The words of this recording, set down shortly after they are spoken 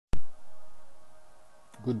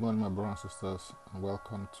Good morning, my brothers and sisters, and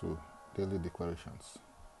welcome to Daily Declarations.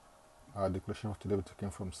 Our declaration for today will be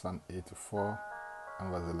taken from Psalm 84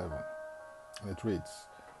 and verse 11. And it reads,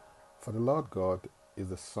 For the Lord God is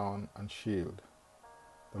the sun and shield.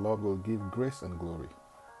 The Lord will give grace and glory.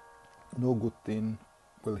 No good thing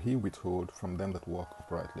will he withhold from them that walk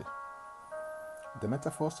uprightly. The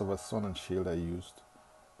metaphors of a sun and shield are used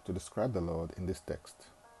to describe the Lord in this text.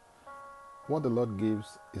 What the Lord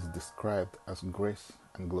gives is described as grace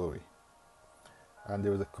and glory. And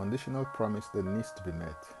there is a conditional promise that needs to be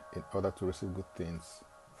met in order to receive good things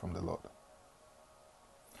from the Lord.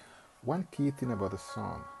 One key thing about the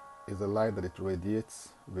sun is the light that it radiates,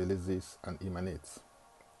 releases, and emanates.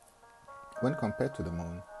 When compared to the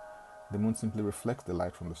moon simply reflects the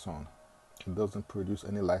light from the sun. It doesn't produce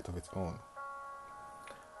any light of its own.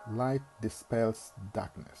 Light dispels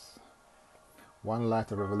darkness. One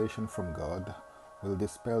light of revelation from God will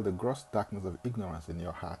dispel the gross darkness of ignorance in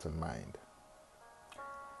your heart and mind.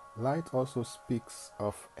 Light also speaks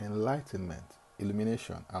of enlightenment,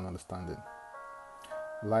 illumination, and understanding.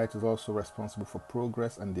 Light is also responsible for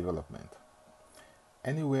progress and development.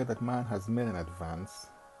 Anywhere that man has made an advance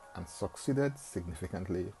and succeeded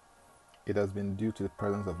significantly, it has been due to the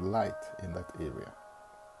presence of light in that area.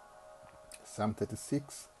 Psalm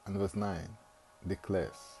 36 and verse 9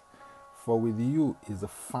 declares, For with you is the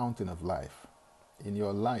fountain of life. In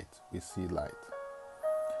your light we see light.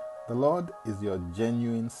 The Lord is your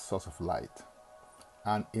genuine source of light,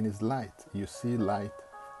 and in His light you see light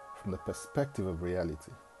from the perspective of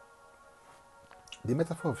reality. The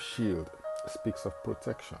metaphor of shield speaks of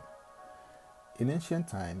protection. In ancient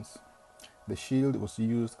times, the shield was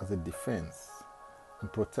used as a defense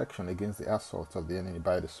and protection against the assault of the enemy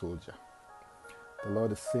by the soldier. The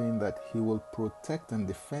Lord is saying that He will protect and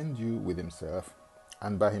defend you with Himself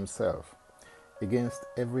and by Himself against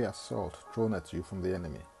every assault thrown at you from the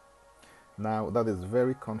enemy. Now, that is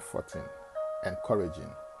very comforting, encouraging,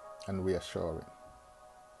 and reassuring.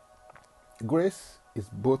 Grace is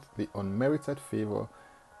both the unmerited favor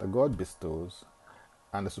that God bestows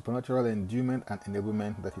and the supernatural endowment and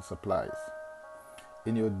enablement that He supplies.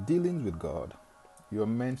 In your dealings with God, you are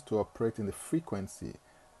meant to operate in the frequency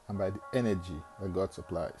and by the energy that God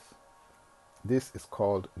supplies. This is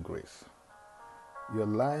called grace. Your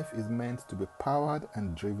life is meant to be powered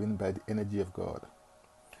and driven by the energy of God.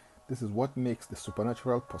 This is what makes the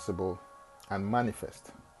supernatural possible and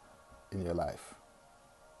manifest in your life.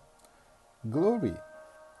 Glory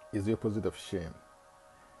is the opposite of shame.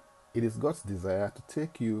 It is God's desire to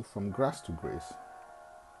take you from grace to grace,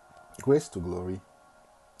 grace to glory,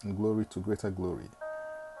 and glory to greater glory.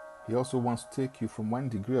 He also wants to take you from one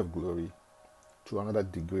degree of glory to another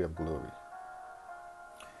degree of glory.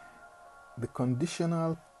 The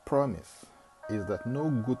conditional promise is that no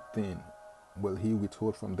good thing will He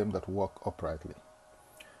withhold from them that walk uprightly.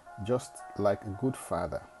 Just like a good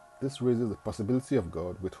father, this raises the possibility of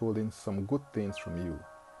God withholding some good things from you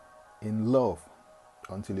in love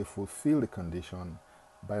until you fulfill the condition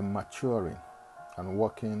by maturing and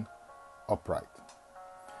walking upright.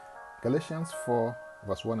 Galatians 4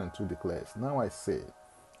 verse 1 and 2 declares, Now I say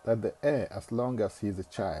that the heir, as long as he is a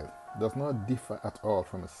child, does not differ at all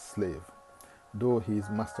from a slave, though he is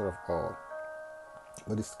master of all,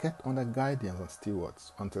 but is kept under guardians and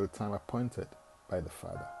stewards until the time appointed by the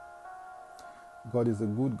Father. God is a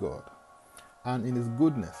good God, and in His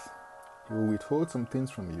goodness, He will withhold some things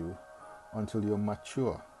from you until you are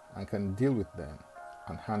mature and can deal with them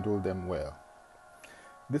and handle them well.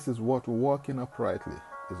 This is what walking uprightly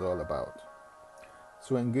is all about.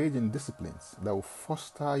 So engage in disciplines that will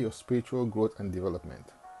foster your spiritual growth and development,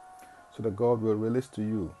 so that God will release to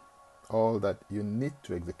you all that you need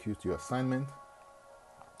to execute your assignment,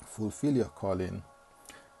 fulfill your calling,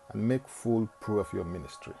 and make full proof of your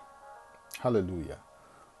ministry. Hallelujah.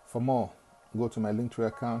 For more, go to my Linktree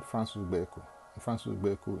account, Francis Beku. Francis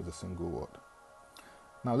Beku is a single word.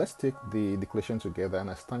 Now let's take the declaration together, and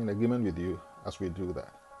I stand in agreement with you as we do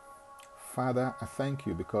that. Father, I thank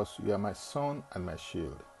you because you are my sun and my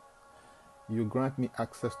shield. You grant me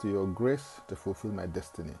access to your grace to fulfill my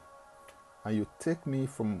destiny, and you take me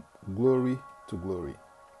from glory to glory.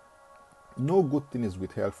 No good thing is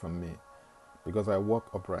withheld from me because I walk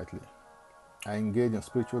uprightly. I engage in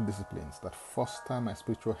spiritual disciplines that foster my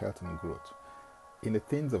spiritual health and growth in the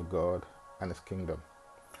things of God and His kingdom.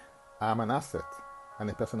 I am an asset and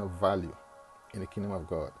a person of value in the kingdom of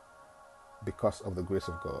God because of the grace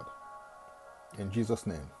of God. In Jesus'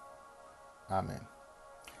 name, Amen.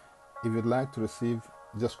 If you'd like to receive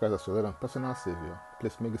Jesus Christ as your Lord and personal Savior,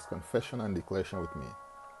 please make this confession and declaration with me.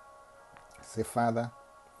 Say, Father,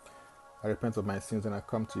 I repent of my sins and I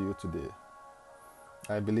come to you today.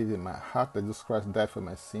 I believe in my heart that Jesus Christ died for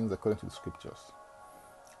my sins according to the scriptures.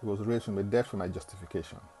 He was raised from the dead for my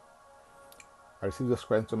justification. I receive Jesus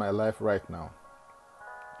Christ into my life right now.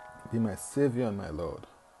 Be my Savior and my Lord.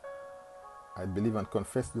 I believe and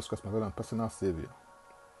confess Jesus Christ, my Lord and personal Savior.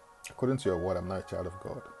 According to your word, I'm now a child of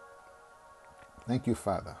God. Thank you,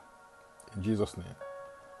 Father. In Jesus' name,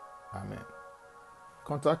 Amen.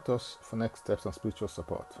 Contact us for next steps and spiritual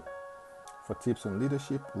support. For tips on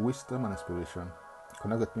leadership, wisdom, and inspiration,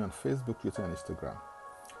 connect with me on Facebook, Twitter, and Instagram.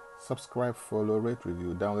 Subscribe, follow, rate,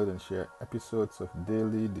 review, download, and share episodes of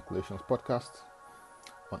Daily Declarations podcast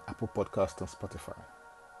on Apple Podcasts and Spotify.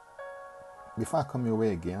 Before I come your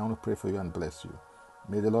way again, I want to pray for you and bless you.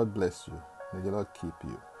 May the Lord bless you. May the Lord keep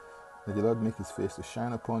you. May the Lord make his face to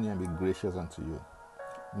shine upon you and be gracious unto you.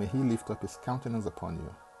 May he lift up his countenance upon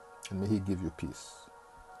you, and may he give you peace.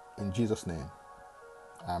 In Jesus' name,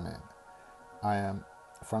 Amen. I am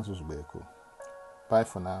Francis Ubeku. Bye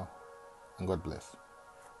for now, and God bless.